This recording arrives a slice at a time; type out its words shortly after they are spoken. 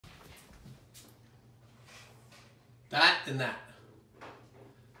That and that.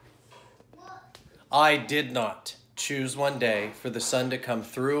 I did not choose one day for the sun to come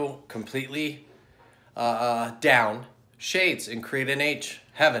through completely down shades and create an H.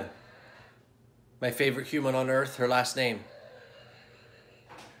 Heaven. My favorite human on earth, her last name.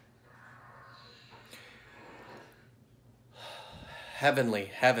 Heavenly,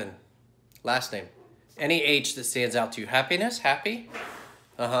 heaven. Last name. Any H that stands out to you. Happiness, happy.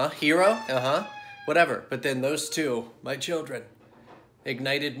 Hero, whatever. But then those two, my children,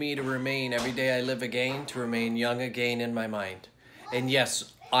 ignited me to remain every day I live again, to remain young again in my mind. And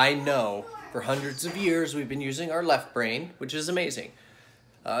yes, I know for hundreds of years we've been using our left brain, which is amazing.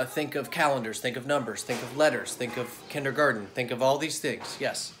 Think of calendars, think of numbers, think of letters, think of kindergarten, think of all these things,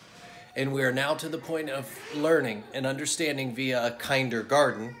 yes. And we are now to the point of learning and understanding via a kinder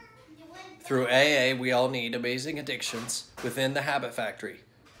garden. Through AA, we all need amazing addictions within the Habit Factory,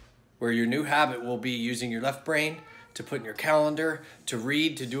 where your new habit will be using your left brain to put in your calendar, to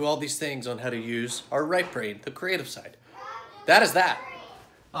read, to do all these things on how to use our right brain, the creative side. That is that.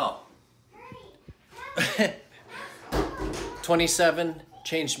 Oh. 27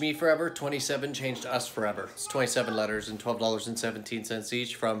 changed me forever. 27 changed us forever. It's 27 letters and $12.17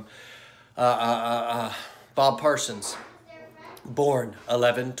 each from Bob Parsons. Born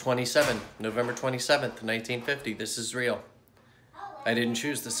 11/27, November 27th, 1950. This is real. I didn't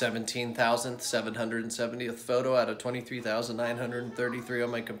choose the 17,770th photo out of 23,933 on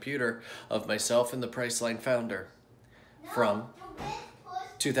my computer of myself and the Priceline founder from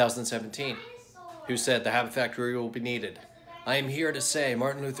 2017, who said the Habit Factory will be needed. I am here to say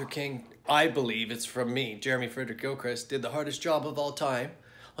Martin Luther King, I believe it's from me, Jeremy Frederick Gilchrist, did the hardest job of all time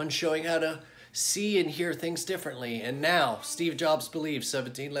on showing how to see and hear things differently. And now Steve Jobs believes,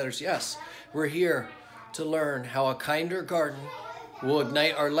 17 letters. Yes, we're here to learn how a kinder garden will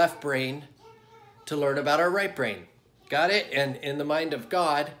ignite our left brain to learn about our right brain. Got it? And in the mind of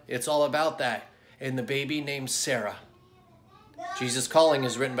God, it's all about that. And the baby named Sarah. Jesus Calling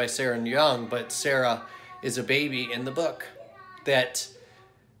is written by Sarah Young, but Sarah is a baby in the book that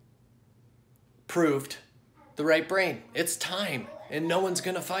proved the right brain. It's time. And no one's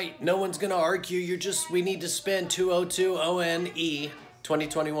going to fight. No one's going to argue. We need to spend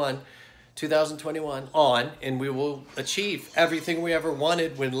 2021 on, and we will achieve everything we ever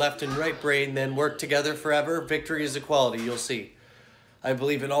wanted when left and right brain then work together forever. Victory is equality, you'll see. I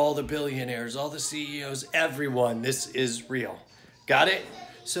believe in all the billionaires, all the CEOs, everyone. This is real. Got it?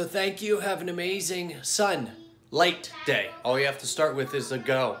 So thank you. Have an amazing sunlight day. All you have to start with is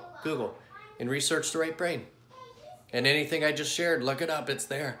Google, and research the right brain. And anything I just shared, look it up, it's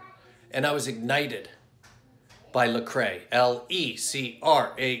there. And I was ignited by Lecrae, Lecraejemy.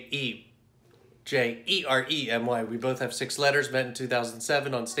 We both have 6 letters, met in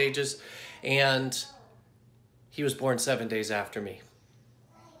 2007 on stages, and he was born 7 days after me.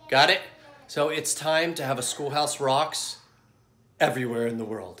 Got it? So it's time to have a Schoolhouse Rocks everywhere in the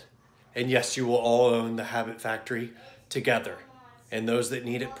world. And yes, you will all own the Habit Factory together. And those that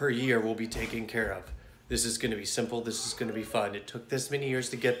need it per year will be taken care of. This is going to be simple. This is going to be fun. It took this many years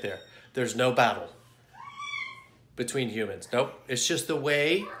to get there. There's no battle between humans. Nope. It's just the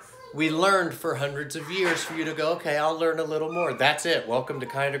way we learned for hundreds of years for you to go, okay, I'll learn a little more. That's it. Welcome to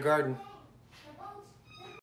Kinder Garden.